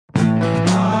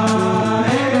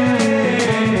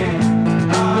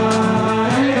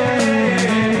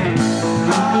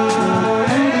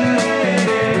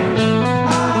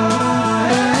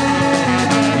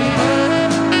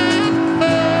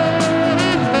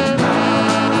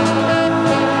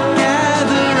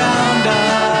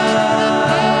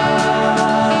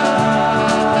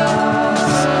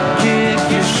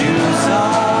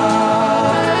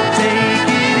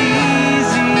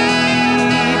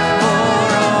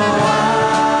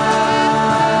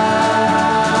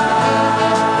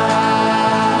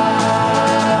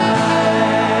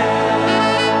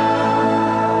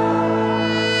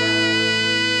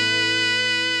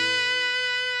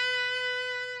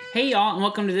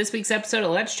this week's episode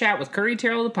of Let's Chat with Curry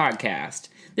Terrell, the podcast.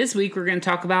 This week we're going to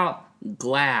talk about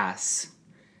Glass,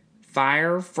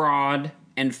 Fire, Fraud,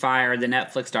 and Fire, the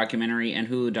Netflix documentary and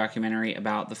Hulu documentary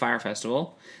about the Fire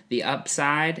Festival, The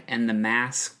Upside, and The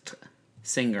Masked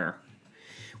Singer.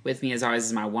 With me, as always,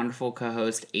 is my wonderful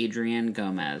co-host, Adrian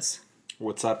Gomez.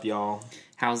 What's up, y'all?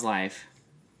 How's life?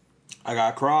 I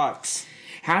got Crocs.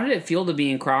 How did it feel to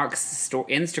be in Crocs'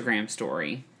 Instagram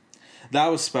story? That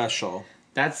was special.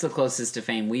 That's the closest to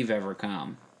fame we've ever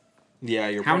come. Yeah,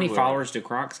 you're How many probably followers do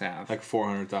Crocs have? Like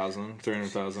 400,000,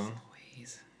 300,000.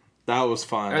 Please. That was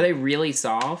fun. Are they really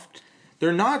soft?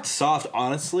 They're not soft,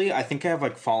 honestly. I think I have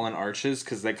like fallen arches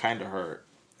because they kind of hurt.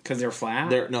 Because they're flat?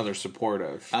 They're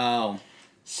supportive. Oh.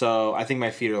 So I think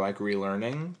my feet are like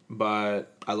relearning,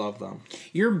 but I love them.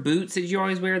 Your boots that you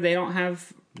always wear, they don't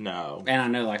have... No. And I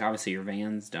know, like, obviously your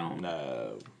Vans don't.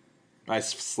 No. I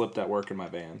slipped at work in my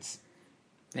Vans.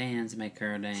 Vans make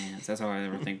her dance. That's all I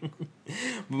ever think. But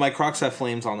my Crocs have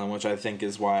flames on them, which I think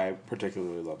is why I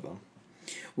particularly love them.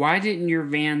 Why didn't your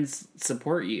Vans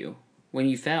support you when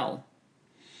you fell?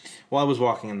 Well, I was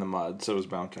walking in the mud, so it was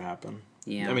bound to happen.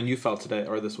 Yeah. I mean, you fell today,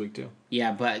 or this week, too.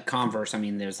 Yeah, but Converse, I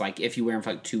mean, there's like, if you wear them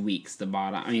for like 2 weeks, the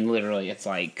bottom, I mean, literally, it's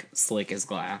like slick as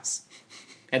glass.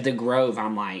 At the Grove,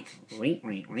 I'm like,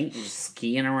 just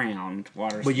skiing around,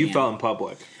 water But skiing. you fell in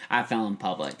public. I fell in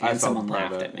public, I and fell someone in laughed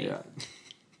private, at me. Yeah.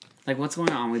 Like, what's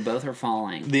going on? We both are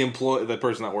falling. The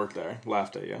person that worked there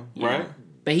laughed at you, Yeah. right?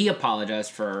 But he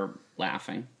apologized for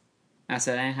laughing. I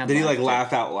said, I had Did he like laughter.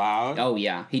 laugh out loud? Oh,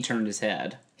 yeah. He turned his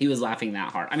head. He was laughing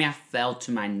that hard. I mean, I fell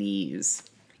to my knees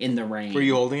in the rain. Were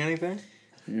you holding anything?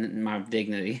 My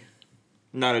dignity.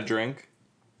 Not a drink?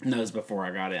 No, it was before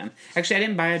I got in. Actually, I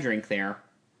didn't buy a drink there.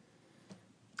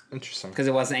 Interesting. Because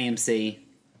it wasn't AMC.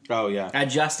 Oh, yeah. I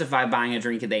justify buying a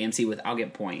drink at the AMC with, I'll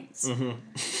get points.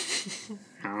 Mm-hmm.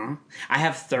 Huh? I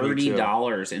have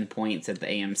 $30 in points at the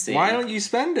AMC. Why don't you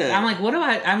spend it? I'm like, what do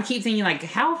I keep thinking, like,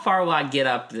 how far will I get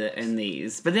up in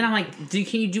these? But then I'm like,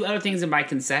 can you do other things and buy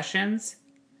concessions?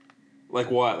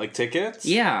 Like what? Like tickets?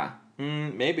 Yeah.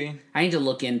 Maybe. I need to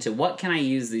look into what can I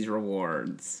use these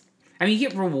rewards. I mean, you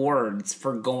get rewards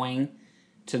for going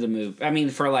to the movie. I mean,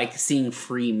 for like seeing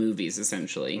free movies,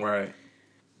 essentially. Right.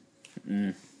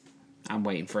 I'm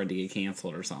waiting for it to get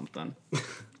canceled or something.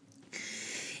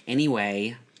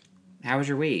 Anyway, how was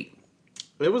your week?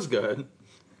 It was good.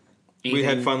 Anything? We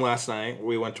had fun last night.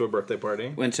 We went to a birthday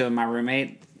party. Went to my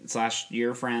roommate /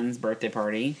 your friend's birthday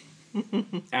party.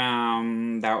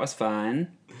 That was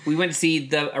fun. We went to see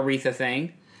the Aretha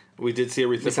thing. We did see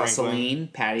Aretha We saw Franklin. Celine,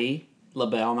 Patti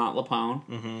LaBelle, not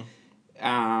LaPone.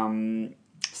 Mm-hmm.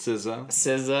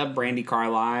 SZA, Brandy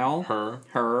Carlisle,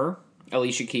 her,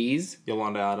 Alicia Keys,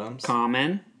 Yolanda Adams,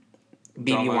 Common,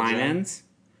 B.B. Winans,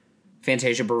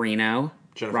 Fantasia Barrino,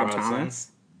 Jennifer Rob Hudson.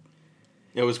 Thomas.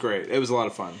 It was great. It was a lot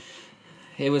of fun.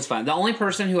 It was fun. The only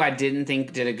person who I didn't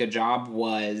think did a good job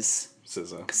was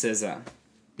SZA.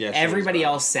 Yeah, everybody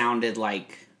else sounded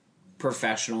like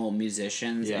professional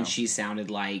musicians, Yeah. and she sounded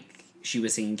like she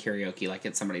was singing karaoke like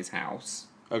at somebody's house.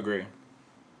 Agree.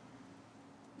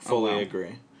 Fully wow.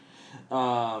 agree.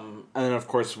 And then, of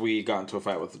course, we got into a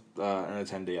fight with an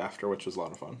attendee after, which was a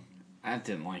lot of fun. I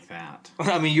didn't like that.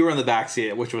 I mean, you were in the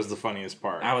backseat, which was the funniest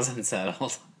part. I was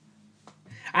unsettled.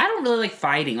 I don't really like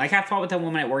fighting. Like, I fought with that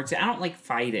woman at work. I don't like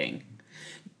fighting.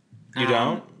 You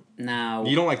don't? No.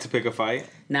 You don't like to pick a fight?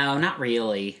 No, not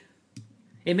really.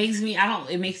 It makes me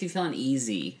feel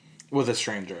uneasy. With a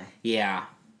stranger? Yeah.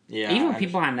 Yeah. Even with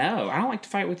people I know. I don't like to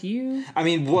fight with you. I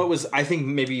mean, I think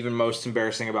maybe even most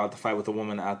embarrassing about the fight with the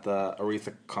woman at the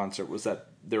Aretha concert was that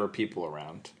there were people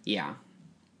around. Yeah.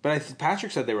 But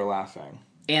Patrick said they were laughing.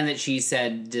 And that she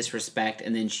said disrespect,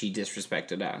 and then she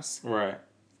disrespected us. Right.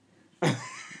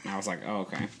 I was like, oh,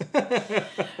 okay.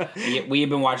 We have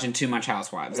been watching too much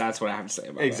Housewives. That's what I have to say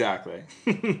about Exactly.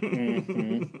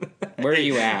 that. Where are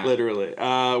you at? Literally.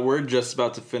 We're just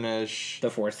about to finish The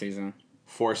fourth season.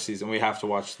 We have to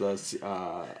watch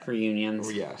the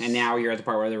Reunions. Yes. And now you're at the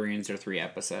part where the reunions are 3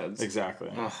 episodes.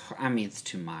 Exactly. Ugh, I mean, it's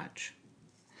too much.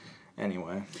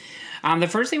 Anyway. The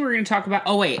first thing we're going to talk about...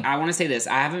 Oh, wait. I want to say this.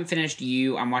 I haven't finished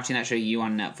You. I'm watching that show You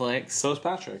on Netflix. So is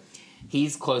Patrick.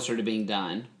 He's closer to being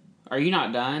done. Are you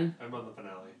not done? I'm on the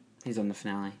finale. He's on the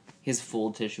finale. He has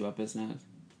full tissue up his nose.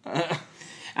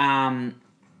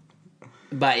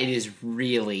 But it is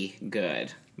really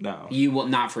good. No. You will...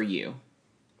 Not for you.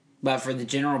 But for the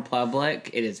general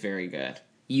public, it is very good.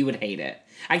 You would hate it.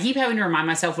 I keep having to remind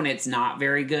myself when it's not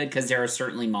very good, because there are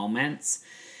certainly moments.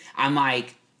 I'm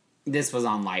like, this was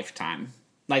on Lifetime.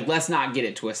 Like, let's not get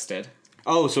it twisted.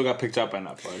 Oh, so it got picked up by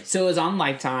Netflix. So it was on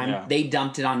Lifetime. Yeah. They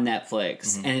dumped it on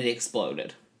Netflix, and it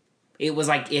exploded. It was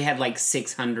like it had like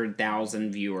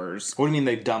 600,000 viewers. What do you mean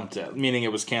they dumped it? Meaning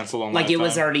it was canceled on Like Lifetime? it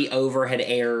was already over, had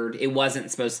aired. It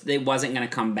wasn't going to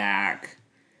come back.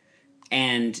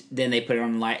 And then they put it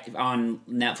on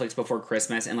Netflix before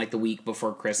Christmas, and like the week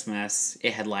before Christmas,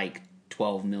 it had like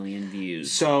 12 million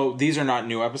views. So these are not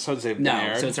new episodes; they've been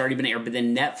aired. So it's already been aired. But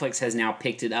then Netflix has now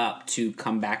picked it up to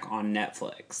come back on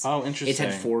Netflix. Oh, interesting. It's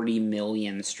had 40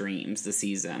 million streams this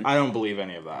season. I don't believe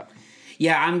any of that.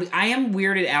 Yeah, I am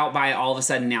weirded out by all of a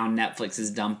sudden now Netflix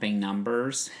is dumping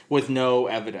numbers With no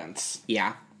evidence.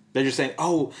 Yeah. They're just saying,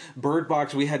 "Oh, Bird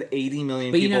Box, we had 80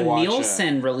 million But people watch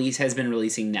Nielsen has been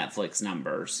releasing Netflix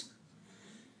numbers.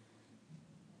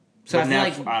 So But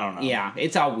I feel like I don't know. Yeah,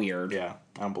 it's all weird. Yeah,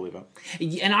 I don't believe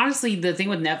it. And honestly, the thing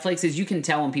with Netflix is you can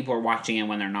tell when people are watching it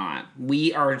when they're not.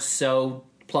 We are so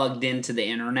plugged into the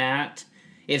internet.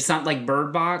 If something like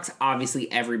Bird Box, obviously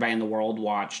everybody in the world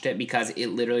watched it because it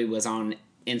literally was on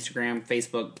Instagram,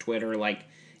 Facebook, Twitter. Like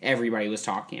everybody was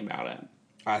talking about it.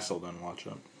 I still didn't watch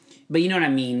it. But you know what I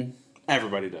mean?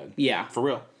 Everybody did. Yeah. For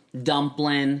real.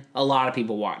 Dumpling, a lot of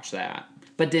people watch that.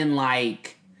 But then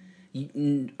like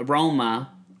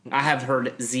Roma, I have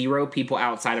heard 0 people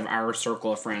outside of our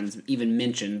circle of friends even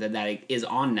mention that is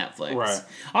on Netflix. Right.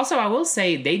 Also, I will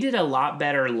say they did a lot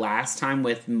better last time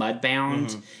with Mudbound.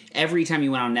 Mm-hmm. Every time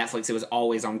you went on Netflix, it was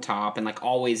always on top, and like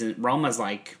always, Roma's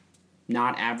like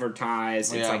not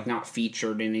advertised. It's like not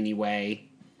featured in any way.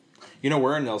 You know,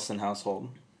 we're a Nielsen household.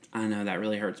 I know that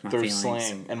really hurts my They're feelings.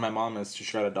 slaying, and my mom is to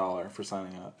shred $1 for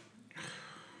signing up.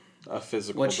 A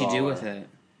physical. What'd she dollar. do with it?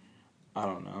 I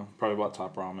don't know. Probably bought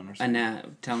Top Ramen or something. I know.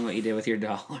 Tell me what you did with your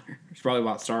 $1. It's probably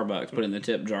bought Starbucks. Put it in the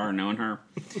tip jar, knowing her.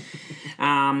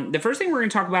 The first thing we're going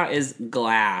to talk about is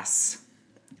Glass.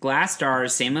 Glass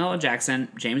stars Samuel L. Jackson,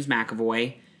 James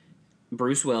McAvoy,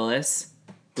 Bruce Willis.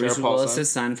 Bruce Willis'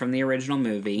 son from the original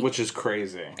movie. Which is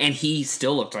crazy. And he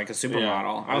still looked like a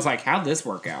supermodel. Yeah. I was like, how'd this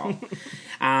work out?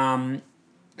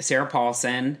 Sarah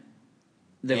Paulson,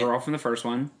 the girl from the first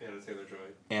one.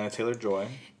 Anna Taylor-Joy.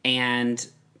 And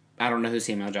I don't know who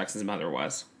Samuel L. Jackson's mother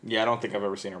was. Yeah, I don't think I've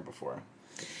ever seen her before.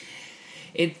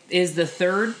 It is the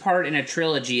third part in a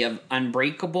trilogy of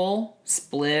Unbreakable,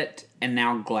 Split, and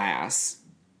now Glass.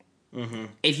 Mm-hmm.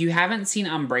 If you haven't seen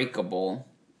Unbreakable,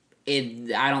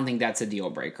 I don't think that's a deal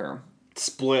breaker.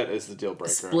 Split is the deal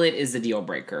breaker. Split is the deal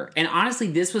breaker. And honestly,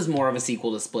 this was more of a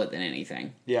sequel to Split than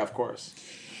anything. Yeah, of course.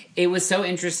 It was so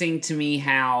interesting to me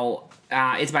how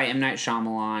it's by M. Night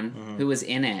Shyamalan, who was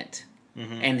in it.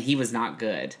 Mm-hmm. And he was not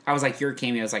good. I was like, your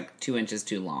cameo is like 2 inches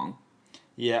too long.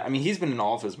 Yeah, I mean, he's been in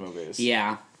all of his movies.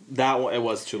 Yeah. It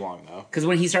was too long, though. Because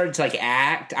when he started to, like,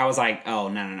 act, I was like, oh,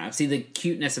 no. See, the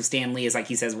cuteness of Stan Lee is, like,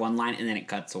 he says one line and then it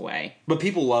cuts away. But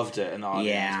people loved it in the audience.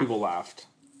 Yeah. People laughed.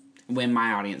 When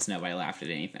my audience, nobody laughed at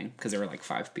anything. Because there were, like,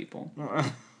 5 people.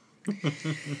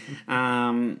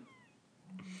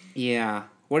 Yeah.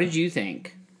 What did you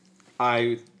think?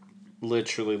 I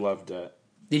literally loved it.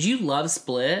 Did you love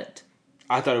Split?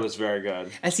 I thought it was very good.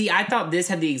 I thought this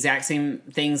had the exact same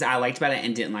things I liked about it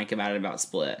and didn't like about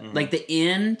Split. Mm-hmm. Like, the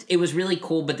end, it was really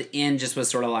cool, but the end just was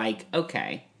sort of like,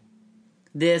 okay.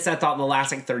 This, I thought the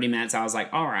last, like, 30 minutes, I was like,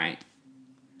 all right.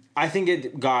 I think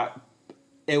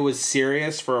it was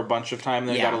serious for a bunch of time,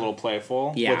 then it got a little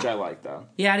playful, which I liked, though.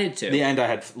 Yeah, I did, too. The end, I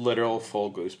had literal full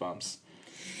goosebumps.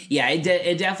 Yeah, it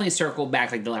definitely circled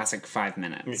back, like, the last, like, 5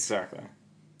 minutes. Exactly.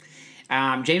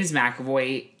 James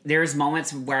McAvoy, there's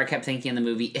moments where I kept thinking in the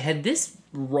movie, had this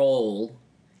role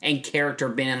and character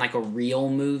been in like a real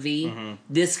movie,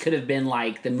 this could have been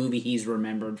like the movie he's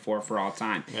remembered for all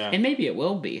time. Yeah. And maybe it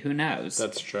will be, who knows?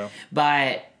 That's true.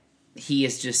 But he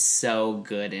is just so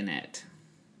good in it.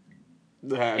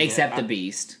 Except the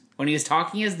Beast. When he was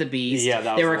talking as the Beast,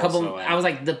 there were a couple. I was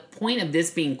like, the point of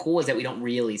this being cool is that we don't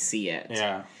really see it.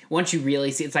 Yeah. Once you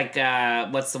really see, it's like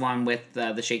what's the one with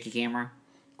the shaky camera?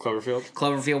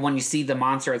 Cloverfield, when you see the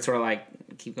monster, it's sort of like,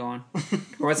 keep going.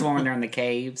 Or what's the one when they're in the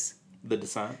caves? The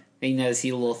Descent. And you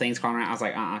see the little things crawling around. I was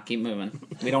like, keep moving.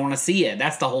 We don't want to see it.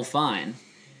 That's the whole fun.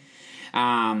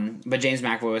 But James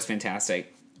McAvoy was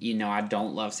fantastic. You know, I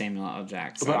don't love Samuel L.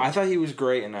 Jackson. But I thought he was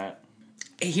great in that.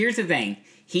 Here's the thing.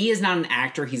 He is not an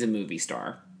actor. He's a movie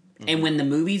star. Mm-hmm. And when the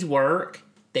movies work,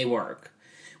 they work.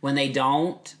 When they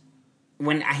don't,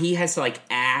 when he has to, like,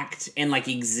 act and, like,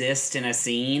 exist in a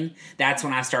scene, that's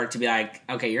when I start to be like,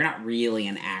 okay, you're not really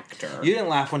an actor. You didn't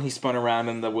laugh when he spun around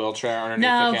in the wheelchair underneath the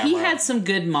camera? No, he had some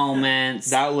good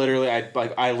moments. That literally,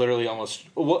 I literally almost...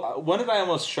 When did I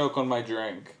almost choke on my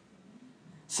drink?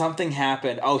 Something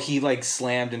happened. Oh, he, like,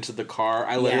 slammed into the car.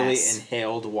 I literally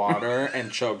inhaled water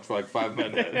and choked for, like, 5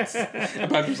 minutes.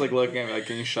 I'm just, like, looking at me like,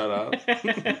 can you shut up?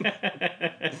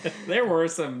 There were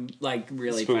some, like,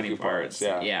 really spooky funny parts.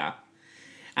 Yeah. Yeah.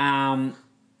 I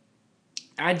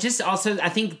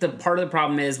think the part of the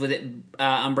problem is with it,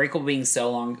 Unbreakable being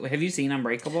so long. Have you seen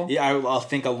Unbreakable? Yeah, I'll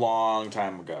think a long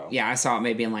time ago. Yeah, I saw it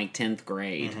maybe in like 10th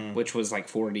grade, which was like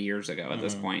 40 years ago at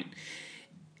this point.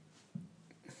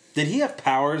 Did he have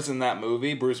powers in that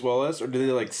movie, Bruce Willis, or did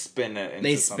they like spin it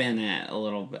into spin it a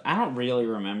little bit. I don't really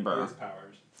remember.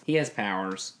 He has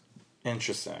powers.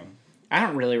 Interesting. I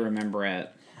don't really remember it.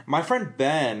 My friend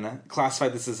Ben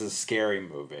classified this as a scary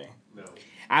movie. No.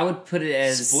 I would put it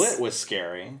as Split was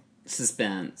scary.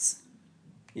 Suspense.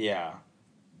 Yeah.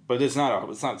 But it's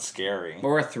not scary.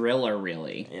 Or a thriller,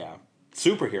 really. Yeah.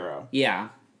 Superhero. Yeah.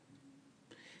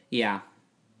 Yeah.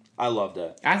 I loved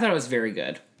it. I thought it was very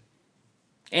good.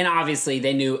 And obviously,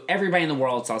 they knew everybody in the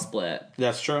world saw Split.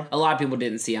 That's true. A lot of people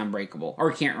didn't see Unbreakable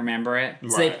or can't remember it,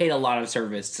 so they paid a lot of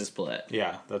service to Split.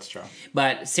 Yeah, that's true.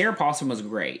 But Sarah Paulson was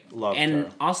great. Loved and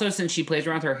her. Also, since she plays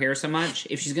around with her hair so much,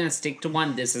 if she's going to stick to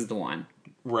one, this is the one.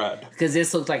 Red. Because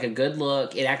this looked like a good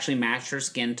look. It actually matched her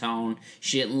skin tone.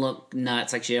 She didn't look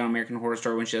nuts like she did on American Horror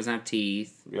Story when she doesn't have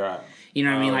teeth. Yeah. You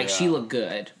know what I mean? Like, yeah. she looked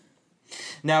good.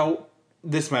 Now,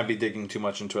 this might be digging too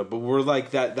much into it, but we're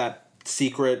like that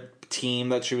secret team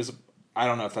that she was... I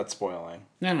don't know if that's spoiling.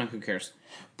 No, who cares?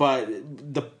 But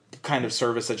the kind of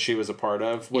service that she was a part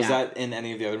of, was Yeah. that in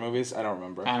any of the other movies? I don't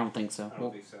remember. I don't think so. I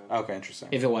don't think so. Okay, interesting.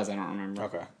 If it was, I don't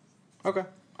remember. Okay.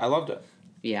 I loved it.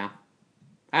 Yeah.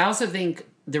 I also think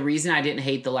the reason I didn't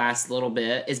hate the last little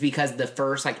bit is because the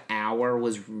first hour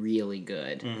was really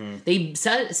good. Mm-hmm. They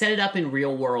set it up in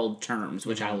real world terms,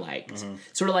 which I liked. Mm-hmm.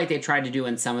 Sort of like they tried to do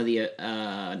in some of the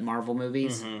Marvel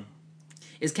movies. Mm-hmm.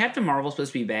 Is Captain Marvel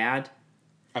supposed to be bad?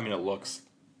 I mean, it looks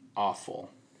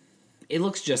awful. It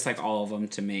looks just like all of them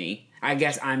to me. I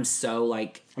guess I'm so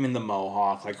I mean, the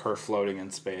mohawk, like her floating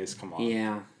in space. Come on.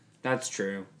 Yeah, that's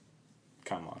true.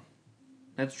 Come on.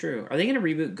 That's true. Are they going to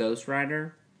reboot Ghost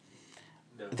Rider?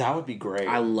 No. That would be great.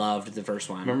 I loved the first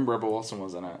one. Remember Rebel Wilson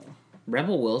was in it.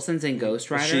 Rebel Wilson's in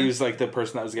Ghost Rider? She was like the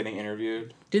person that was getting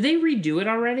interviewed. Did they redo it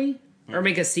already? Mm-hmm. Or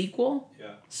make a sequel?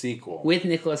 Yeah. Sequel. With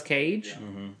Nicolas Cage? Yeah.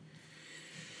 Mm-hmm.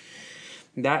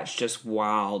 That's just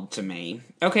wild to me.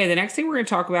 Okay, the next thing we're going to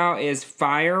talk about is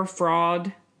Fire,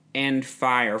 Fraud, and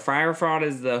Fire. Fire, Fraud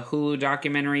is the Hulu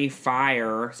documentary.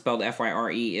 Fire, spelled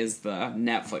F-Y-R-E, is the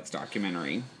Netflix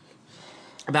documentary.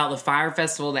 About the Fire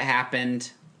Festival that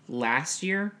happened last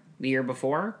year, the year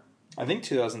before. I think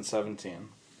 2017.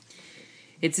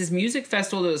 It's this music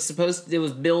festival that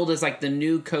was billed as the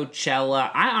new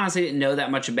Coachella. I honestly didn't know that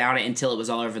much about it until it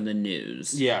was all over the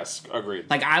news. Yes, agreed.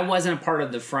 I wasn't a part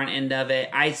of the front end of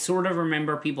it. I sort of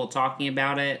remember people talking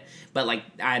about it, but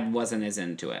I wasn't as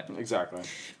into it. Exactly.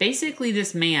 Basically,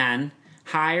 this man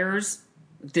hires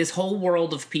this whole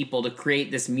world of people to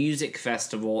create this music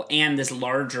festival and this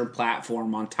larger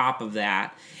platform on top of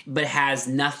that, but has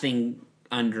nothing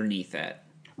underneath it.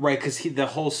 Right, because the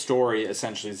whole story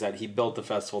essentially is that he built the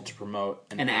festival to promote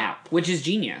an app. Which is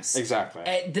genius. Exactly.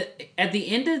 At the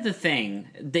end of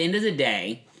the end of the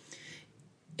day,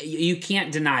 you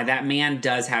can't deny that man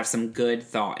does have some good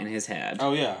thought in his head.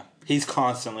 Oh, yeah. He's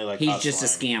constantly He's hustling. just a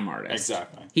scam artist.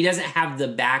 Exactly. He doesn't have the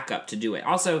backup to do it.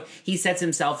 Also, he sets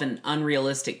himself in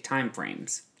unrealistic time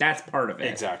frames. That's part of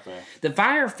it. Exactly. The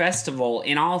Fire Festival,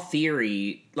 in all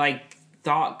theory,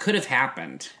 thought could have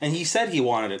happened. And he said he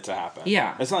wanted it to happen.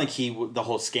 Yeah. It's not like the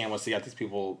whole scam was to get these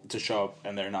people to show up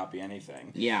and there not be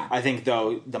anything. Yeah. I think,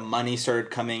 though, the money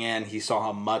started coming in. He saw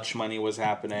how much money was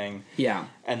happening. Yeah.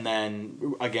 And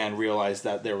then, again, realized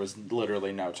that there was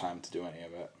literally no time to do any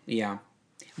of it. Yeah.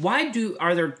 Why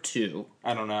are there two?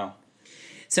 I don't know.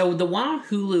 So the one on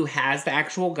Hulu has the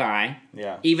actual guy.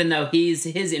 Yeah. Even though his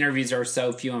interviews are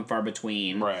so few and far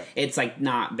between. Right. It's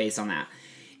not based on that.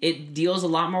 It deals a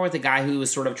lot more with the guy who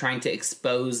was sort of trying to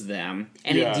expose them.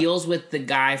 And Yeah. it deals with the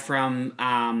guy from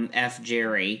F.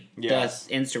 Jerry, Yes.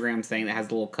 the Instagram thing that has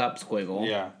the little cup squiggle.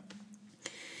 Yeah.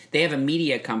 They have a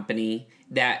media company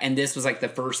and this was the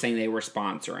first thing they were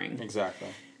sponsoring. Exactly.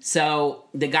 So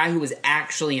the guy who was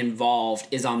actually involved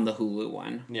is on the Hulu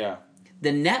one. Yeah.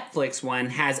 The Netflix one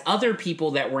has other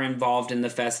people that were involved in the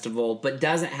festival, but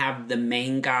doesn't have the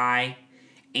main guy,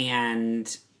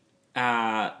 and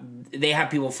they have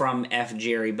people from F.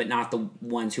 Jerry, but not the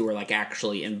ones who were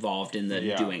actually involved in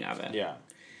the doing of it. Yeah.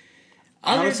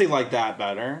 I honestly like that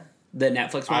better. The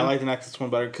Netflix one? I like the Netflix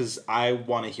one better because I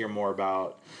want to hear more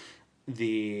about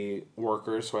the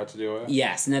workers who had to do it.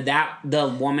 Yes. Now the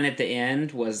woman at the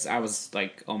end I was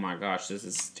like, oh my gosh, this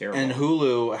is terrible. And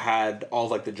Hulu had all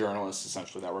the journalists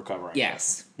essentially that were covering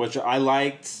Yes. it, which I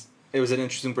liked. It was an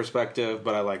interesting perspective,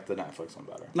 but I liked the Netflix one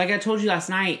better. Like I told you last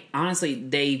night, honestly,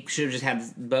 they should have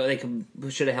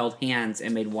just should have held hands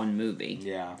and made one movie.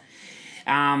 Yeah.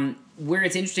 where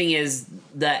it's interesting is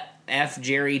the F.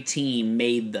 Jerry team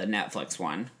made the Netflix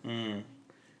one.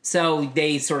 So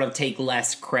they sort of take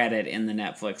less credit in the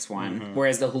Netflix one,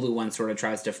 whereas the Hulu one sort of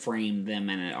tries to frame them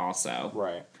in it also.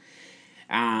 Right.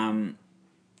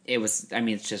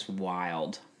 It's just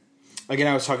wild. Again,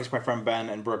 I was talking to my friend Ben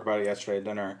and Brooke about it yesterday at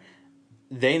dinner.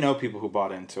 They know people who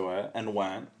bought into it and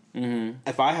went. Mm-hmm.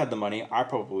 If I had the money, I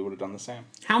probably would have done the same.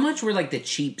 How much were, like, the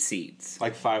cheap seats?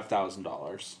 Like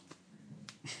 $5,000.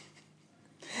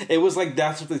 It was like,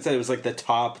 that's what they said. It was like the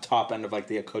top end of like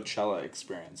the Coachella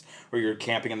experience, where you're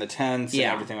camping in the tents and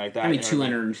everything like that. I mean,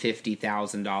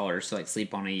 $250,000 to like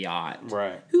sleep on a yacht.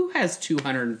 Right. Who has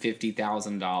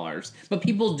 $250,000? But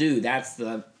people do. That's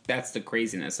the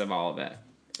craziness of all of it.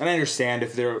 And I understand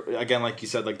if they're, again, like you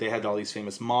said, like they had all these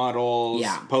famous models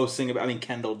posting about. I mean,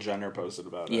 Kendall Jenner posted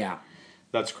about it. Yeah.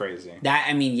 That's crazy.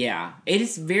 It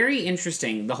is very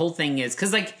interesting. The whole thing is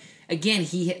because, like, again,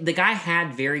 the guy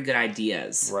had very good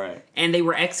ideas, right? And they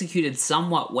were executed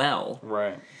somewhat well,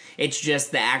 right? It's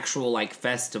just the actual like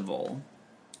festival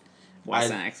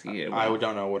wasn't executed well. I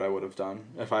don't know what I would have done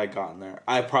if I had gotten there.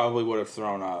 I probably would have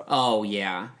thrown up. Oh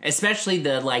yeah, especially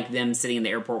them sitting in the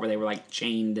airport where they were like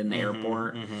chained in the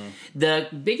airport. Mm-hmm. The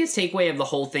biggest takeaway of the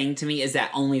whole thing to me is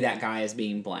that only that guy is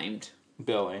being blamed.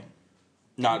 Billy.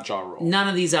 Not Ja Rule. None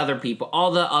of these other people.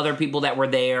 All the other people that were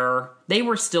there, they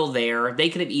were still there. They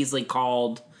could have easily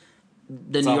called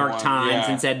the New York Times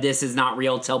and said, this is not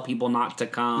real, tell people not to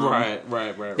come.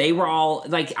 Right. They were all,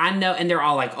 like, I know, and they're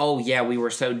all like, oh, yeah, we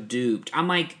were so duped. I'm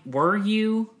like, were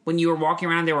you? When you were walking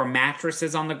around, there were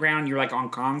mattresses on the ground, you were, like, on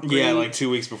concrete? Yeah, like 2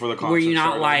 weeks before the concert Were you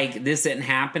not started. like, this isn't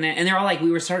happening? And they're all like, we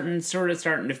were starting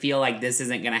to feel like this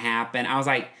isn't going to happen. I was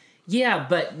like, yeah,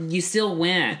 but you still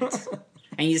went.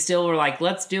 And you still were like,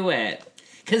 let's do it.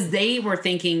 Because they were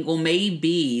thinking, well,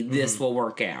 maybe this will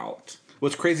work out.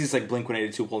 What's crazy is like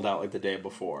Blink-182 pulled out like the day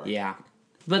before. Yeah.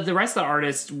 But the rest of the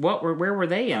artists, where were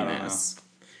they in this?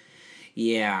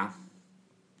 Yeah.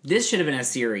 This should have been a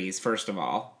series, first of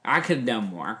all. I could have done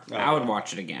more. I would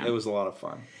watch it again. It was a lot of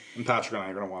fun. And Patrick and I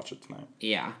are going to watch it tonight.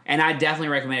 Yeah. And I definitely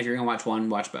recommend if you're going to watch one,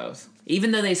 watch both.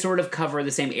 Even though they sort of cover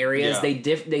the same areas,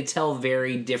 they tell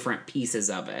very different pieces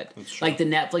of it. That's true. Like the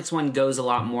Netflix one goes a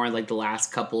lot more like the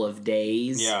last couple of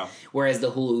days. Yeah. Whereas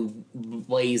the Hulu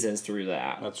blazes through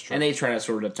that. That's true. And they try to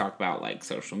sort of talk about like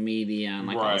social media and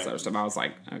like all this other stuff. I was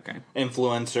like, okay.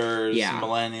 Influencers,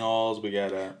 millennials, we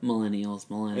get it. Millennials.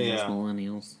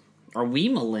 Are we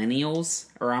millennials?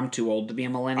 Or I'm too old to be a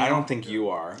millennial? I don't think you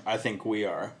are. I think we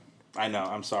are. I know,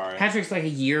 I'm sorry. Patrick's like a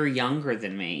year younger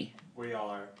than me. We all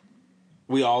are.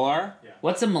 We all are? Yeah.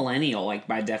 What's a millennial, like,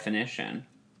 by definition?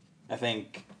 I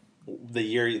think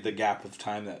the gap of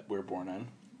time that we're born in.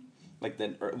 Like the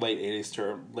late 80s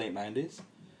to late 90s?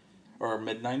 Or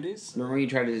mid-90s? Remember you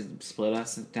tried to split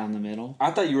us down the middle?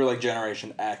 I thought you were like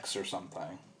Generation X or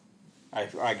something. I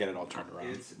get it all turned around.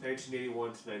 It's 1981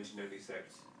 to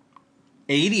 1996.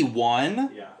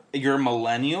 81? Yeah. You're a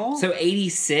millennial? So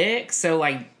 86? So,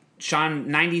 like,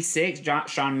 96?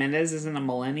 Shawn Mendes isn't a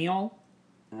millennial?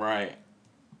 Right.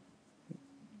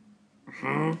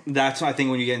 That's, I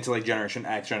think, when you get into, like, Generation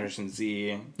X, Generation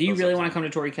Z. Do you really want to come to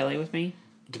Tori Kelly with me?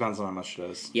 Depends on how much it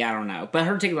is. Yeah, I don't know. But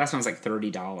her ticket last one was like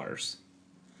 $30.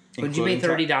 Would you pay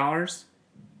 $30?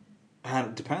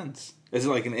 It depends. Is it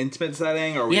like an intimate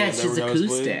setting? Or yeah, it's just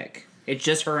acoustic. It's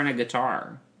just her and a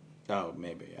guitar. Oh,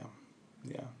 maybe, yeah.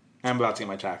 Yeah. I'm about to get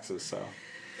my taxes, so.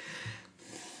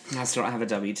 I still don't have a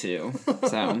W-2.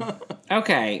 So,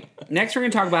 okay. Next, we're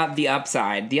going to talk about The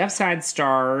Upside. The Upside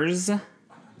stars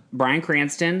Bryan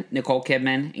Cranston, Nicole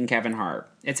Kidman, and Kevin Hart.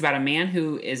 It's about a man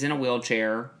who is in a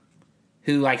wheelchair,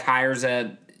 who, like, hires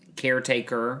a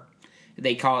caretaker.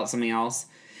 They call it something else.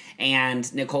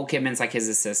 And Nicole Kidman's, like, his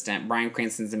assistant. Bryan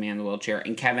Cranston's the man in the wheelchair.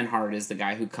 And Kevin Hart is the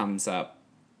guy who comes up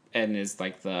and is,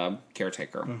 like, the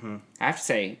caretaker. Mm-hmm. I have to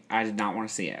say, I did not want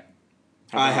to see it.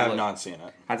 I have not seen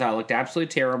it. I thought it looked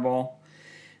absolutely terrible.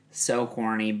 So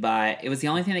corny. But it was the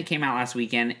only thing that came out last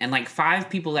weekend. And, like, 5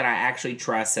 people that I actually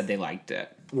trust said they liked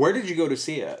it. Where did you go to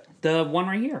see it? The one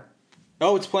right here.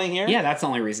 Oh, it's playing here? Yeah, that's the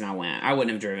only reason I went. I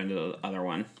wouldn't have driven to the other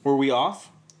one. Were we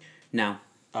off? No.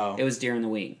 Oh. It was during the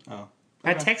week. Oh.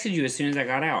 Okay. I texted you as soon as I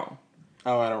got out.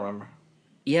 Oh, I don't remember.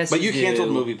 Yes, but you canceled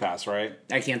MoviePass, right?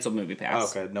 I canceled MoviePass. Oh,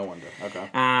 okay, no wonder.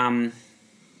 Okay.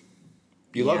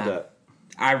 You loved it.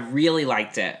 I really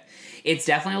liked it. It's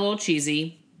definitely a little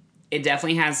cheesy. It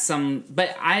definitely has some...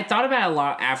 But I thought about it a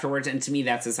lot afterwards, and to me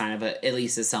that's a sign of at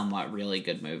least a somewhat really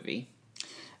good movie.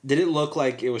 Did it look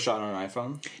like it was shot on an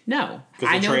iPhone? No.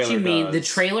 I know what you mean. The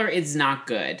trailer is not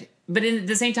good. But at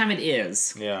the same time, it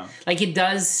is. Yeah. Like, it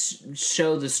does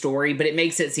show the story, but it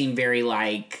makes it seem very,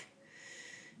 like...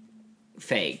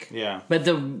 fake. Yeah. But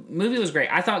the movie was great.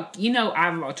 I thought,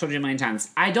 I've told you a million times,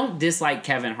 I don't dislike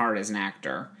Kevin Hart as an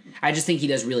actor. I just think he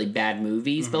does really bad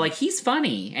movies. But, like, he's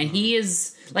funny. And he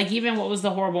is, like, even what was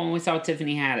the horrible one we saw with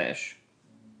Tiffany Haddish?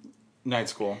 Night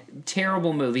School.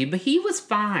 Terrible movie. But he was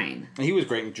fine. And he was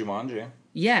great in Jumanji.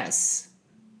 Yes.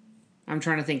 I'm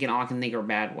trying to think, and all I can think are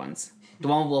bad ones. The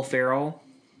one with Will Ferrell,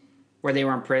 where they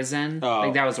were in prison. Oh.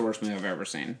 Like, that was the worst movie I've ever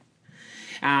seen.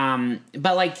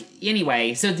 But, like,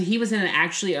 anyway, so he was in an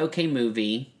actually okay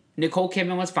movie. Nicole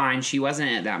Kidman was fine. She wasn't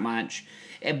in it that much.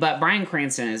 But Bryan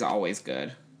Cranston is always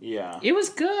good. Yeah. It was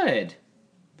good.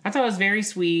 I thought it was very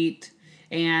sweet.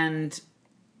 And,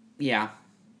 yeah.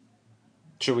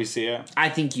 Should we see it? I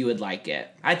think you would like it.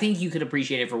 I think you could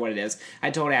appreciate it for what it is.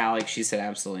 I told Alex, she said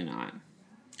absolutely not.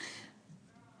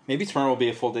 Maybe tomorrow will be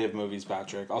a full day of movies,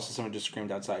 Patrick. Also, someone just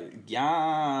screamed outside,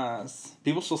 yes!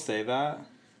 People still say that?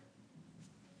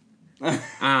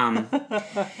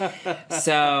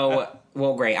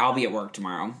 Well, great. I'll be at work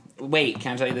tomorrow. Wait,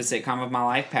 can I tell you the sitcom of my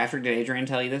life? Patrick, did Adrian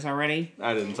tell you this already?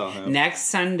 I didn't tell him. Next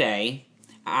Sunday,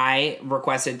 I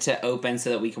requested to open so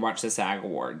that we could watch the SAG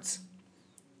Awards.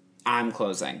 I'm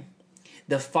closing.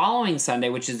 The following Sunday,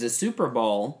 which is the Super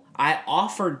Bowl, I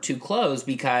offered to close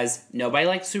because nobody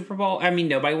likes Super Bowl. I mean,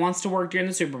 nobody wants to work during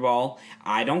the Super Bowl.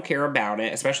 I don't care about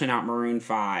it, especially not Maroon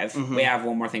 5. Mm-hmm. We have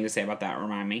one more thing to say about that,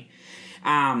 remind me.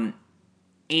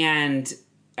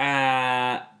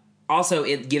 Also,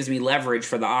 it gives me leverage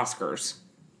for the Oscars.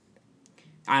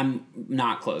 I'm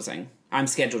not closing. I'm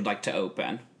scheduled, to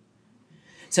open.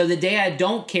 So the day I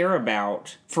don't care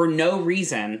about, for no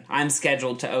reason, I'm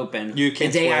scheduled to open. You can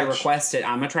The day I switch. requested,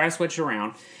 I'm going to try to switch it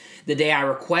around. The day I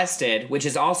requested, which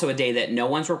is also a day that no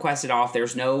one's requested off,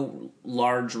 there's no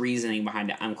large reasoning behind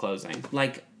it, I'm closing.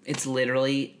 It's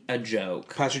literally a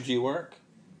joke. Patrick, do you work?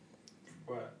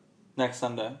 What? Next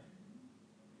Sunday.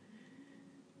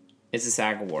 It's the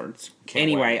SAG Awards. Can't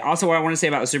Anyway, wait. also what I want to say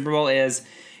about the Super Bowl is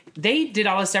they did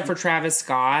all this stuff for Travis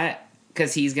Scott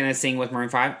because he's going to sing with Maroon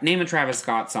 5. Name a Travis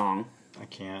Scott song. I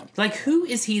can't. Who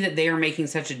is he that they are making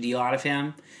such a deal out of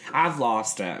him? I've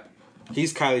lost it.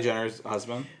 He's Kylie Jenner's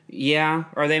husband. Yeah,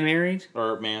 are they married?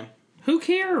 Or man. Who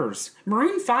cares?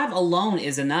 Maroon 5 alone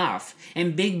is enough.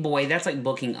 And Big Boy, that's like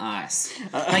booking us.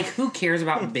 Who cares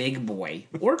about Big Boy?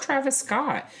 Or Travis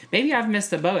Scott? Maybe I've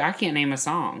missed the boat. I can't name a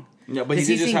song. No, but Does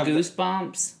he he did just sing have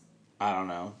Goosebumps, I don't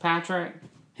know. Patrick?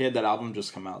 He had that album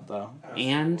just come out though.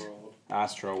 And? World.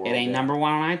 Astro World. It ain't yeah. number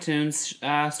one on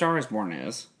iTunes. Star is Born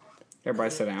is. Everybody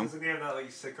sit down. Doesn't he have that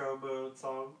sicko mode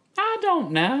song? I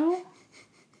don't know.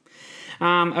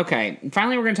 Okay.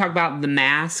 Finally, we're going to talk about The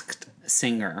Masked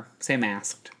Singer. Say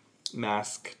masked.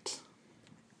 Masked.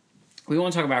 We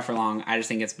won't talk about it for long. I just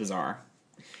think it's bizarre.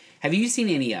 Have you seen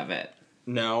any of it?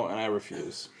 No, and I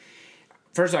refuse.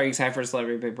 First, are you excited for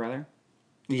Celebrity Big Brother?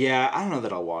 Yeah, I don't know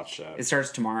that I'll watch that. It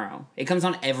starts tomorrow. It comes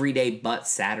on every day but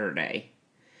Saturday.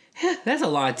 That's a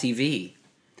lot of TV.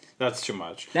 That's too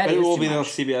much. That But is it will too be the much.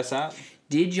 CBS app?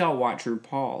 Did y'all watch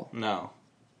RuPaul? No.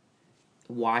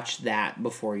 Watch that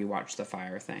before you watch the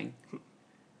Fire thing.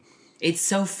 It's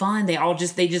so fun. They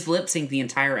just lip sync the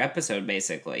entire episode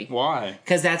basically. Why?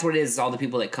 Because that's what it is. It's all the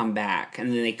people that come back, and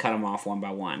then they cut them off one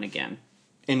by one again.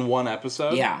 In one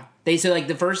episode? Yeah.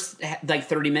 The first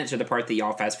 30 minutes are the part that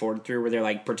y'all fast forward through, where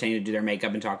they're pretending to do their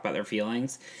makeup and talk about their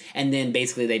feelings, and then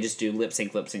basically they just do lip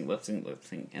sync, and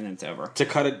then it's over. To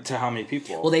cut it to how many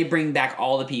people? Well, they bring back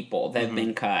all the people that have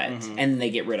been cut, and then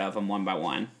they get rid of them one by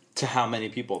one. To how many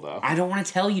people though? I don't want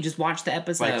to tell you. Just watch the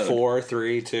episode. 4,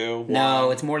 3, 2, 1?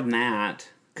 No, it's more than that.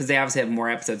 Because they obviously have more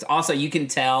episodes. Also, you can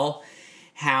tell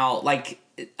how,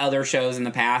 other shows in the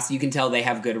past, you can tell they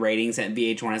have good ratings, and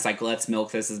VH1 is let's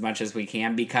milk this as much as we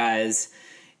can, because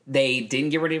they didn't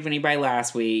get rid of anybody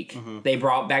last week. They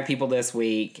brought back people this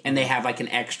week, and they have, an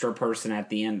extra person at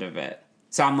the end of it.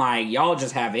 So I'm y'all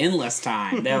just have endless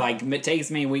time. They're it takes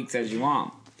as many weeks as you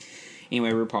want.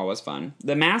 Anyway, RuPaul was fun.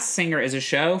 The Masked Singer is a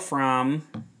show from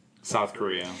South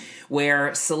Korea.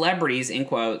 where celebrities, in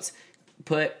quotes,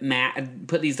 put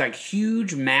these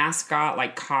huge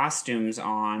mascot costumes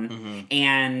on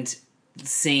and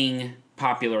sing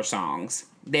popular songs.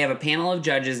 They have a panel of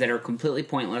judges that are completely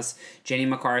pointless. Jenny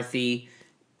McCarthy,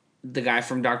 the guy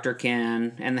from Dr.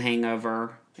 Ken and The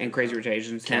Hangover and Crazy Rich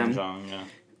Asians, Kim him. Jong, yeah.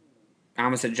 I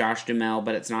almost said Josh Duhamel,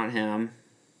 but it's not him.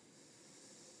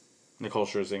 Nicole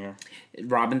Scherzinger.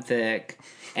 Robin Thicke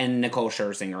and Nicole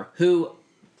Scherzinger, who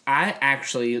I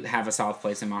actually have a soft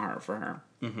place in my heart for her.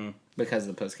 Because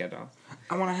of the Pussycat Dolls.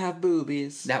 I want to have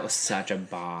boobies. That was such a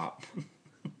bop.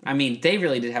 I mean, they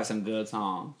really did have some good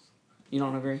songs. You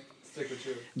don't agree? Stick with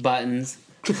you. Buttons.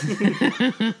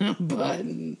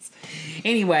 Buttons.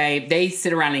 Anyway, they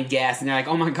sit around and guess, and they're like,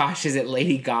 "Oh my gosh, is it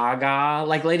Lady Gaga?"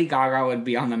 Like Lady Gaga would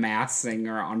be on The Masked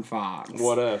Singer on Fox.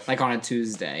 What if? Like on a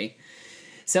Tuesday.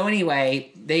 So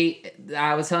anyway,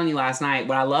 I was telling you last night,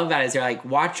 what I love about it is they're like,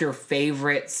 watch your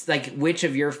favorites, like which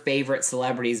of your favorite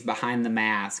celebrities behind the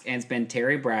mask. And it's been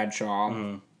Terry Bradshaw,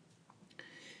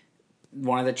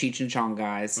 one of the Cheech and Chong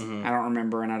guys. I don't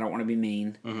remember, and I don't want to be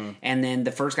mean. And then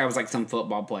the first guy was like some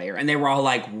football player. And they were all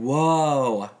like,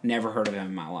 whoa, never heard of him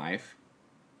in my life.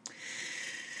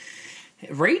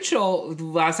 Rachel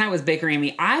last night was bickering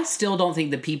me. I still don't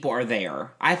think the people are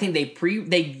there. I think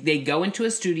they go into a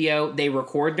studio, they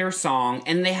record their song,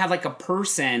 and they have like a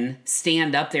person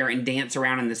stand up there and dance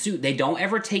around in the suit. They don't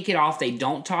ever take it off. They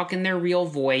don't talk in their real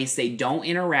voice. They don't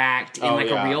interact in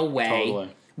a real way. Totally.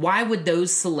 Why would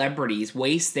those celebrities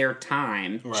waste their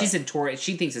time? Right. She said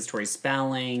she thinks it's Tori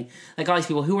Spelling, like all these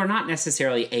people who are not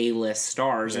necessarily A-list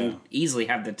stars and easily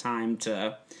have the time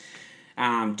to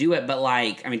do it, but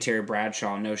like, I mean, Terry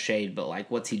Bradshaw, no shade, but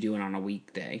like, what's he doing on a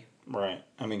weekday? Right.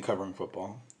 I mean, covering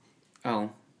football.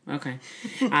 Oh, okay.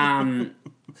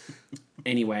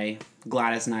 Anyway,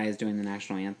 Gladys Knight is doing the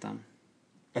national anthem.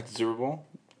 At the Super Bowl?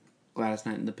 Gladys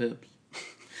Knight and the Poops.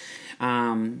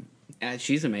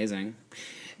 She's amazing.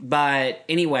 But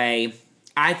anyway,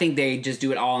 I think they just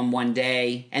do it all in one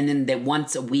day, and then that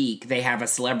once a week they have a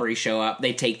celebrity show up.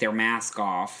 They take their mask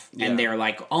off, and they're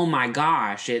like, "Oh my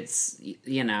gosh, it's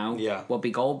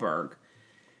Whoopi Goldberg."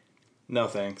 No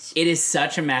thanks. It is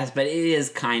such a mess, but it is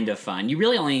kind of fun. You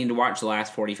really only need to watch the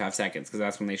last 45 seconds because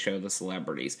that's when they show the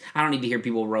celebrities. I don't need to hear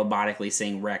people robotically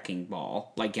sing "Wrecking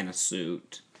Ball" like in a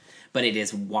suit, but it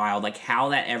is wild. Like how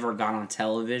that ever got on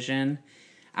television.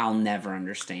 I'll never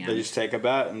understand. They just take a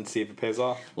bet and see if it pays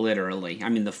off? Literally. I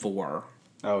mean, the 4.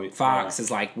 Oh, Fox is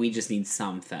like, we just need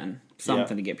something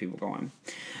to get people going.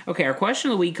 Okay, our question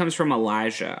of the week comes from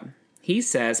Elijah. He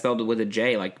says, spelled with a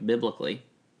J, like biblically.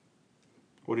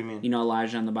 What do you mean? You know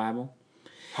Elijah in the Bible?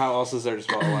 How else is there to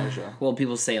spell Elijah? Well,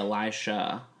 people say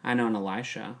Elisha. I know an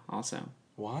Elisha also.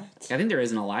 What? I think there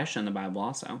is an Elisha in the Bible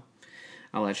also.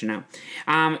 I'll let you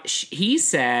know. He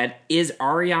said, is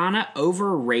Ariana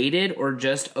overrated or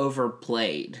just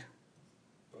overplayed?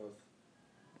 Both.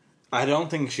 I don't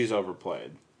think she's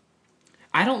overplayed.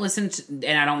 I don't listen to,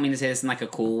 and I don't mean to say this in like a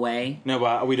cool way. No,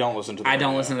 but we don't listen to the I radio.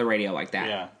 don't listen to the radio like that.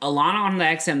 Yeah. Alana on the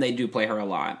XM, they do play her a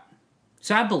lot.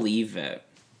 So I believe it.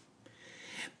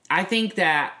 I think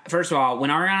that, first of all, when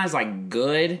Ariana's like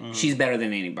good, she's better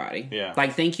than anybody. Yeah.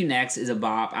 Like Thank You Next is a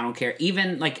bop. I don't care.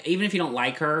 Even if you don't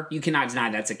like her, you cannot deny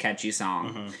that's a catchy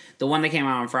song. The one that came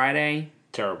out on Friday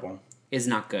Terrible. is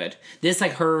not good. This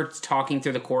like her talking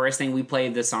through the chorus thing. We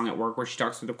played the song at work where she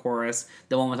talks through the chorus.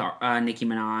 The one with Nicki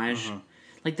Minaj.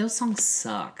 Like those songs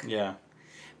suck. Yeah.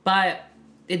 But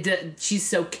she's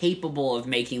so capable of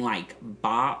making like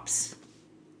bops.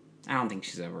 I don't think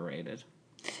she's overrated.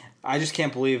 I just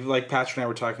can't believe, like Patrick and I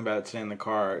were talking about it today in the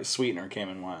car, Sweetener came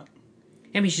and went.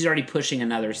 I mean, she's already pushing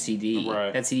another CD.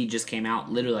 Right. That CD just came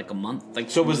out literally like a month.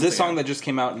 So was this song that just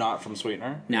came out not from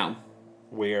Sweetener? No.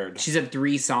 Weird. She's had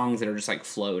 3 songs that are just like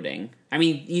floating. I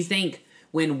mean, you think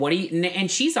when and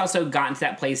she's also gotten to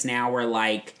that place now where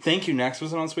like... Thank You Next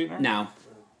wasn't on Sweetener? No.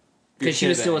 Because she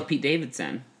was still with Pete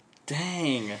Davidson.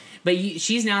 Dang. But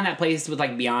she's now in that place with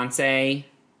like Beyonce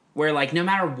where like no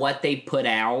matter what they put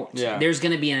out, there's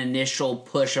going to be an initial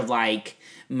push of like,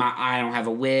 I don't have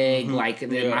a wig, like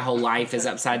my whole life is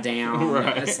upside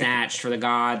down, snatched for the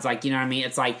gods, like, you know what I mean?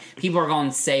 It's like people are going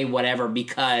to say whatever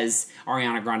because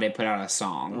Ariana Grande put out a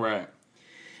song. Right.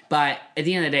 But at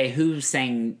the end of the day, who's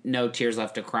saying No Tears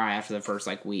Left to Cry after the first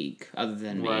like week other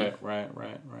than me? Right.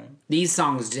 These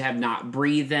songs have not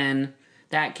Breathin'.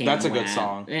 That came. That's a good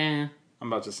song. Yeah. I'm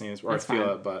about to sneeze, or I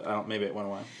feel it, but I don't. Maybe it went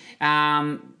away.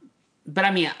 But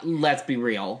I mean, let's be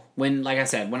real. When, like I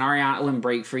said, when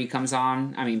Break Free comes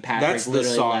on, I mean, Patrick That's the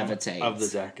literally song levitates. of the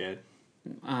decade.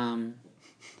 I'm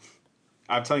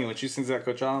telling you, when she sings that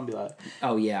Coachella, I'll be like,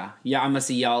 oh yeah, I must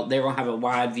see y'all. They're gonna have a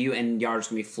wide view, and y'all are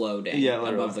just gonna be floating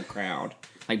above the crowd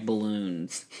like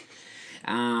balloons.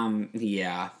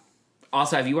 Yeah.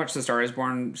 Also, have you watched the Star Is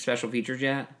Born special features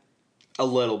yet? a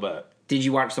little bit. Did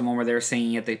you watch the one where they're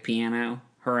singing at the piano?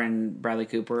 Her and Bradley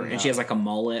Cooper, and she has like a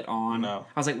mullet on. No.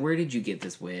 I was like, where did you get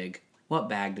this wig? What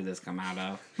bag did this come out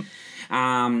of?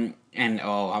 I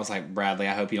was like, Bradley,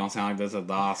 I hope you don't sound like this at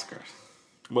the Oscars.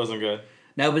 Wasn't good.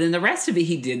 No, but then the rest of it,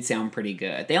 he did sound pretty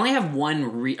good. They only have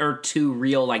 1 or 2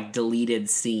 real like deleted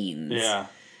scenes. Yeah.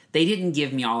 They didn't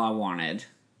give me all I wanted.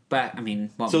 But I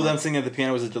mean, so them singing at the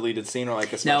piano was a deleted scene or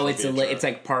like a special feature? It's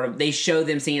like part of. They show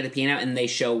them singing at the piano and they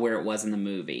show where it was in the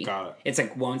movie. Got it. It's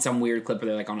like some weird clip where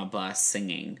they're like on a bus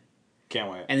singing.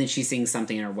 Can't wait. And then she sings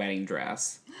something in her wedding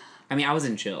dress. I mean, I was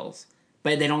in chills.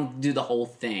 But they don't do the whole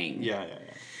thing. Yeah.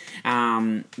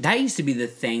 That used to be the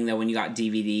thing, though, when you got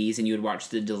DVDs and you would watch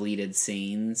the deleted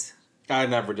scenes. I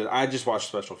never did. I just watched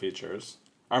special features.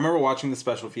 I remember watching the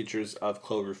special features of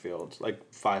Cloverfield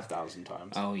like 5,000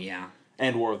 times. Oh, yeah.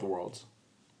 And War of the Worlds.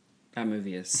 That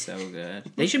movie is so good.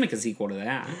 They should make a sequel to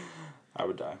that. I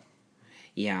would die.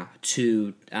 Yeah,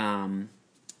 2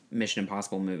 Mission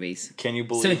Impossible movies. Can you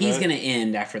believe So he's it? going to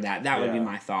end after that. That would be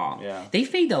my thought. Yeah. They've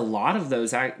made a lot of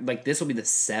those. Like, this will be the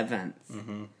 7th.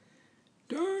 Mm-hmm.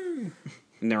 Dang.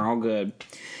 And they're all good.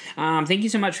 Thank you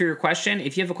so much for your question.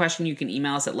 If you have a question, you can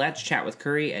email us at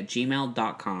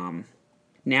letschatwithcurry@gmail.com.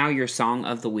 Now your song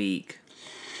of the week.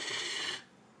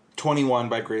 21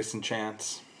 by Grayson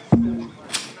Chance.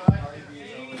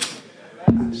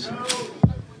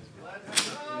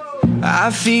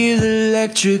 I feel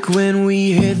electric when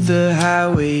we hit the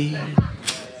highway.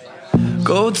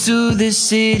 Go to the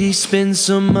city, spend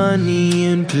some money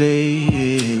and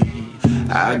play.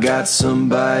 I got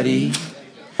somebody,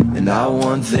 and I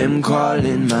want them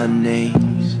calling my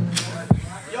name.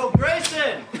 Yo,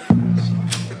 Grayson!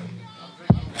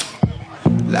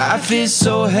 Life is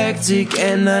so hectic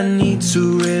and I need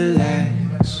to relax.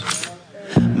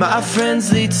 My friends,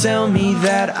 they tell me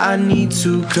that I need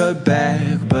to cut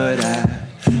back, but I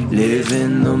live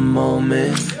in the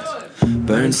moment.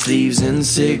 Burn sleeves and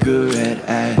cigarette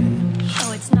ash.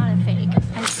 Oh, it's not a fake,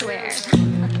 I swear.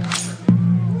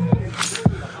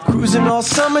 Cruising all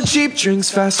summer, cheap drinks,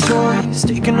 fast toys.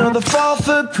 Take another fall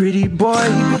for pretty boy.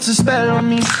 He puts a spell on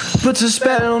me, puts a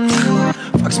spell on me.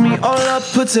 Fucks me all up,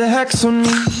 puts a hex on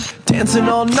me. Dancing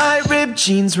all night, ripped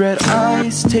jeans, red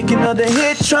eyes. Take another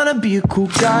hit, tryna be a cool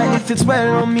guy. It fits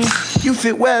well on me, you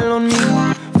fit well on me.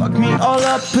 Fuck me all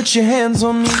up, put your hands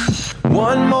on me.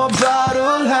 One more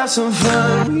bottle, have some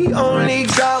fun. We only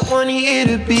got one year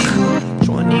to be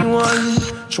 21,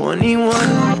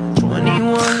 21,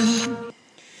 21.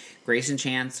 Grayson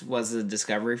Chance was a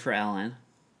discovery for Ellen.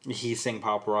 He sang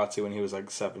Paparazzi when he was like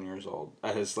 7 years old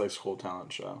at his like school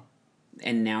talent show.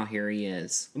 And now here he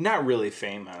is. Not really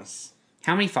famous.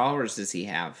 How many followers does he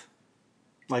have?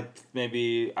 Like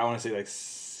maybe I want to say like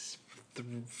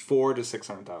 400,000 to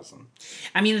 600,000.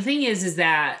 I mean, the thing is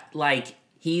that like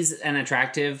he's an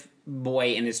attractive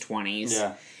boy in his 20s.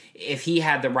 Yeah. If he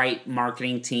had the right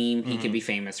marketing team, he could be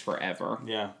famous forever.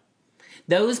 Yeah.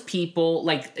 Those people,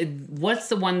 like, what's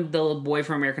the boy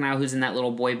from American Idol who's in that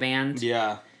little boy band?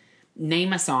 Yeah.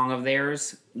 Name a song of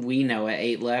theirs. We know it,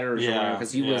 8 letters, Yeah,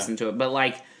 because you yeah. listen to it. But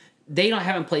like,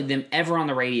 haven't played them ever on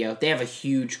the radio. They have a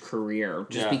huge career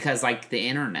just because like the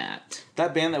internet.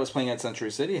 That band that was playing at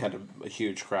Century City had a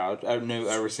huge crowd. I knew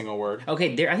every single word.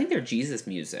 Okay, I think they're Jesus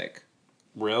Music.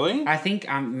 Really? I think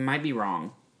I might be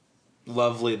wrong.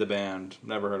 Lovely, the band.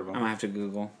 Never heard of them. I'm gonna have to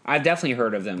Google. I've definitely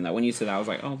heard of them though. When you said that, I was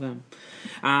like, oh, them.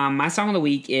 My song of the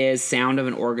week is "Sound of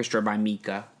an Orchestra" by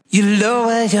Mika. You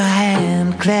lower your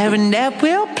hand, clarinet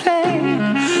will play.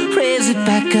 Raise it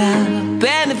back up,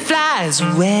 and it flies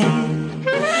away.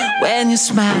 When you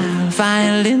smile,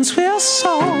 violins will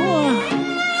soar.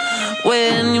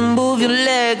 When you move your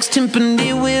legs,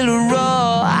 timpani will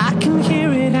roar. I can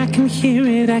hear it, I can hear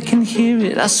it, I can hear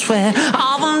it, I swear.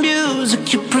 All the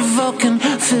music you're provoking,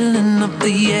 filling up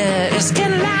the air. It's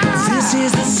getting loud. This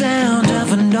is the sound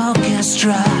of an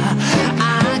orchestra.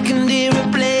 I can hear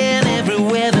it playing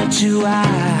everywhere that you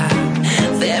are.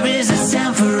 There is a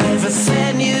sound for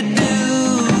everything you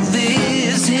do.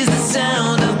 This is the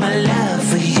sound of my love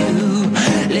for you.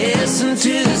 Listen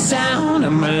to the sound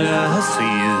of my love for you.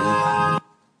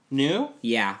 New?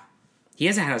 Yeah, he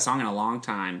hasn't had a song in a long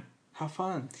time. How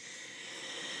fun.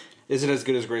 Is it as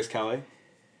good as Grace Kelly?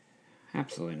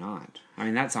 Absolutely not. I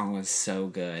mean, that song was so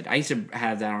good. I used to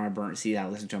have that on a burnt CD I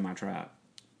listened to in my truck.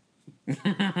 You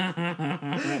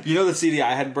know the CD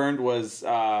I had burned was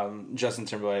Justin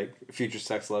Timberlake, Future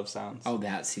Sex Love Sounds. Oh,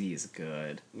 that CD is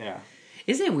good. Yeah.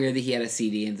 Isn't it weird that he had a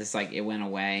CD and just like it went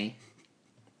away?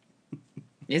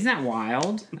 Isn't that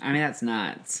wild? I mean, that's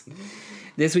nuts.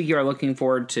 This week you are looking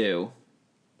forward to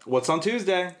What's on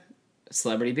Tuesday?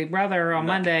 Celebrity Big Brother on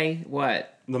Monday.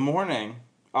 What? The morning.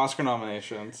 Oscar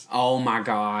nominations. Oh my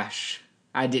gosh.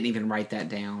 I didn't even write that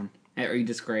down. Are you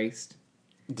disgraced?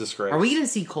 Disgrace. Are we going to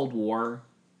see Cold War?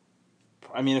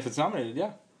 I mean, if it's nominated,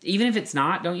 yeah. Even if it's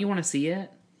not, don't you want to see it?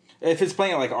 If it's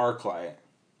playing at like ArcLight,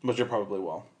 which it probably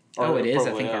will. Or Oh, it is, I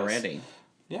probably think, is. already.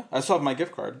 Yeah, I still have my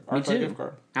gift card. Me ArcLight too. gift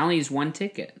card. I only used one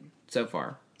ticket so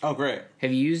far. Oh, great.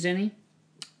 Have you used any?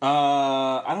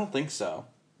 I don't think so.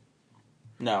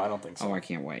 No, I don't think so. Oh, I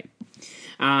can't wait.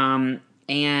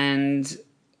 And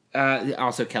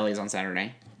also Kelly's on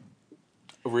Saturday.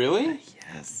 Really?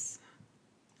 Yes.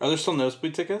 Are there still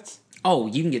nosebleed tickets? Oh,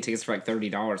 you can get tickets for like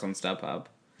 $30 on StubHub.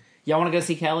 Y'all want to go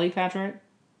see Kelly, Patrick?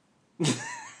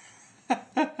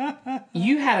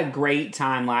 You had a great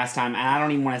time last time, and I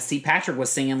don't even want to see. Patrick was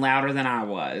singing louder than I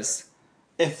was.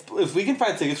 If we can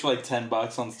find tickets for like $10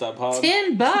 on StubHub.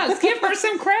 $10? Give her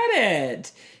some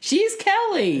credit. She's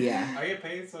Kelly. I get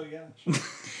paid, so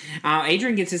yeah.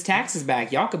 Adrian gets his taxes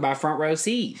back. Y'all could buy front row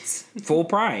seats. Full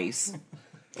price.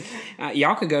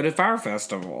 Y'all could go to Fire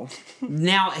Festival.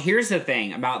 Now, here's the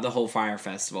thing about the whole Fire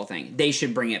Festival thing. They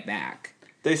should bring it back.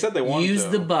 They said they wanted Use to.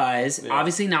 the buzz. Yeah.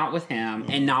 Obviously not with him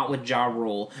and not with Ja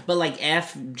Rule. But like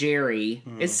F Jerry.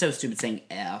 It's so stupid saying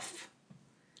F.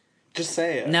 Just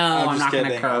say it. No, I'm just not gonna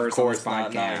kidding. curse Of course on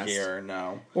this not. podcast. Not here.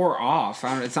 No. Or off.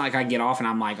 It's not like I get off and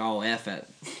I'm like, oh, F it.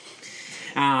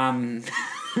 Can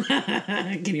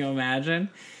you imagine?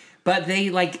 But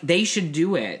they should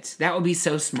do it. That would be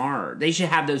so smart. They should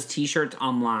have those t-shirts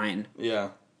online. Yeah.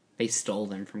 They stole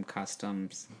them from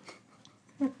Customs.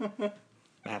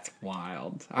 That's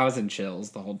wild. I was in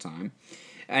chills the whole time.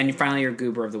 And finally, your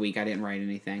goober of the week. I didn't write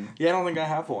anything. Yeah, I don't think I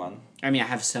have one. I mean, I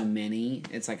have so many.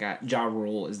 It's like Ja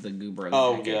Rule is the goober of the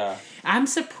Oh, decade. yeah. I'm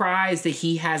surprised that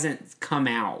he hasn't come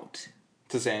out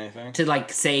To say anything. to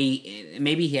like say,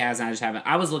 maybe he has, and I just haven't.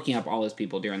 I was looking up all those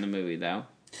people during the movie though.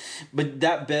 But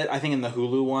that bit, I think in the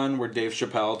Hulu one, where Dave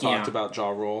Chappelle talked Yeah. about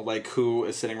Ja Rule, like, who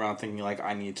is sitting around thinking, like,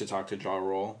 I need to talk to Ja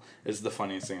Rule, is the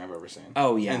funniest thing I've ever seen.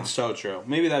 Oh, yeah. And so true.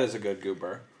 Maybe that is a good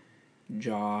goober.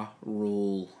 Ja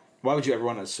Rule. Why would you ever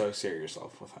want to associate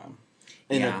yourself with him?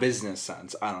 In Yeah. a business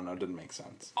sense. I don't know. It didn't make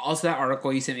sense. Also, that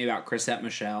article you sent me about Chrisette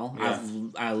Michelle, Yeah.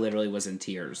 I literally was in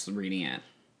tears reading it.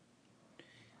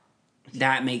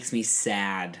 That makes me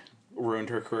sad. Ruined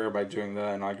her career by doing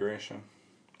the inauguration.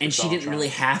 And she Donald didn't really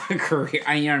have a career.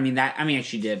 You know what I mean?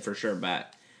 She did for sure,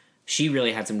 but she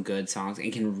really had some good songs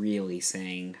and can really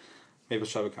sing. Maybe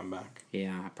she'll have a comeback.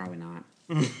 Yeah, probably not.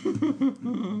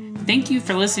 Thank you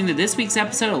for listening to this week's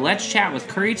episode of Let's Chat with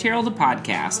Curry Terrell, the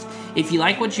podcast. If you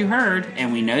like what you heard,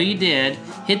 and we know you did,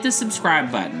 hit the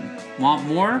subscribe button. Want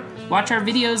more? Watch our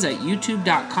videos at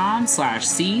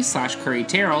youtube.com/c/Curry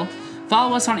Terrell.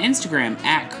 Follow us on Instagram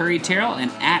at Curry Terrell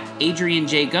and at Adrian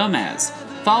J. Gomez.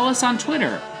 Follow us on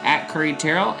Twitter at Curry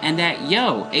Terrell and at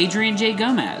Yo Adrian J.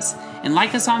 Gomez. And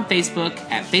like us on Facebook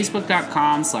at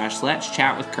facebook.com/Let's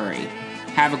Chat with Curry.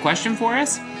 Have a question for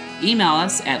us? Email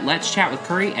us at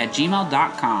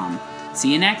letschatwithcurry@gmail.com.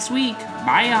 See you next week.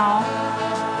 Bye, y'all.